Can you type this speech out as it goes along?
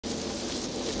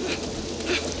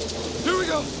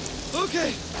go.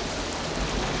 Okay.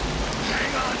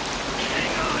 Hang on.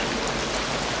 Hang on.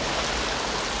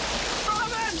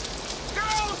 Robin!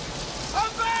 Girls!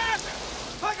 I'm back!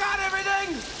 I got everything!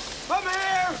 I'm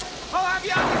here! I'll have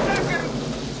you out in a second!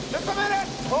 Just a minute!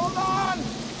 Hold on!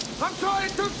 I'm sorry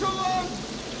it took so long!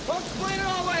 I'll explain it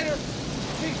all later!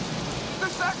 Hey, just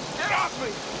a sec! Get off me!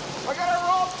 I got a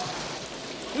rope!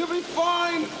 You'll be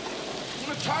fine! I'm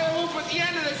gonna tie a loop at the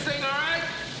end of this thing, alright?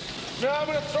 Now I'm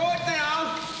gonna throw it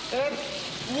down, and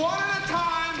one at a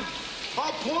time,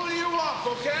 I'll pull you up,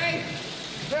 okay?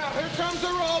 Now, here comes the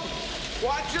rope.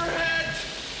 Watch your head.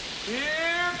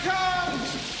 Here comes.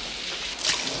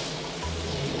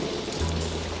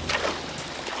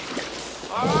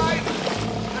 All right.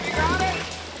 Have you got it?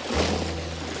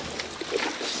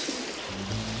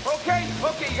 Okay,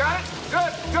 you got it?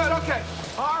 Good, okay.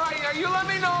 All right, now you let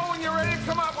me know when you're ready to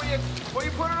come up, when you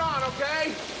put it on,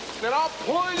 okay? Then I'll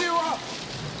pull you up.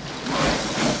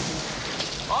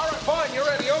 All right, fine, you're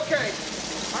ready, okay.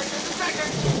 All right, just a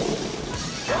second.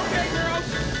 Okay, girls.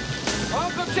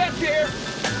 Uncle Chet's here.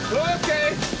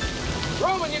 Okay.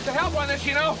 Roman needs the help on this,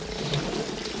 you know.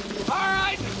 All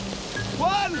right.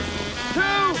 1, 2,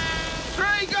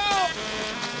 3, go.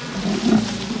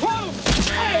 Whoa!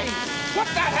 Hey! What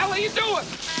the hell are you doing?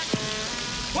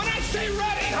 When I say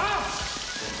ready, huh?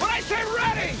 When I say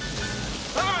ready!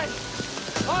 All right.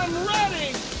 I'm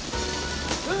ready.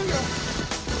 There you go.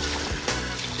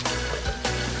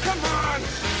 Come on.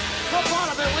 Come on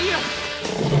a bit, will you?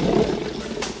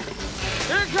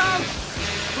 Here it comes.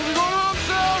 We'll be going home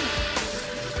soon.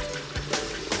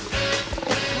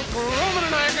 Roman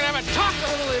and I are going to have a talk a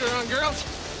little later on, girls.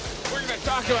 We're going to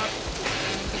talk about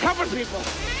helping people.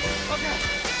 Okay.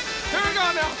 Here we go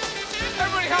now.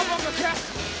 Everybody help Uncle Chet.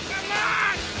 Come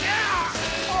on. Yeah.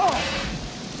 Oh.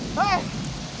 Hey.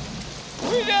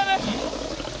 We did it.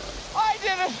 I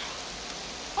did it.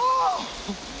 Oh.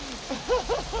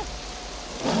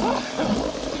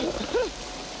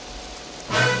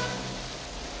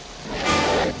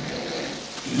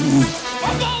 A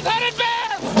bald-headed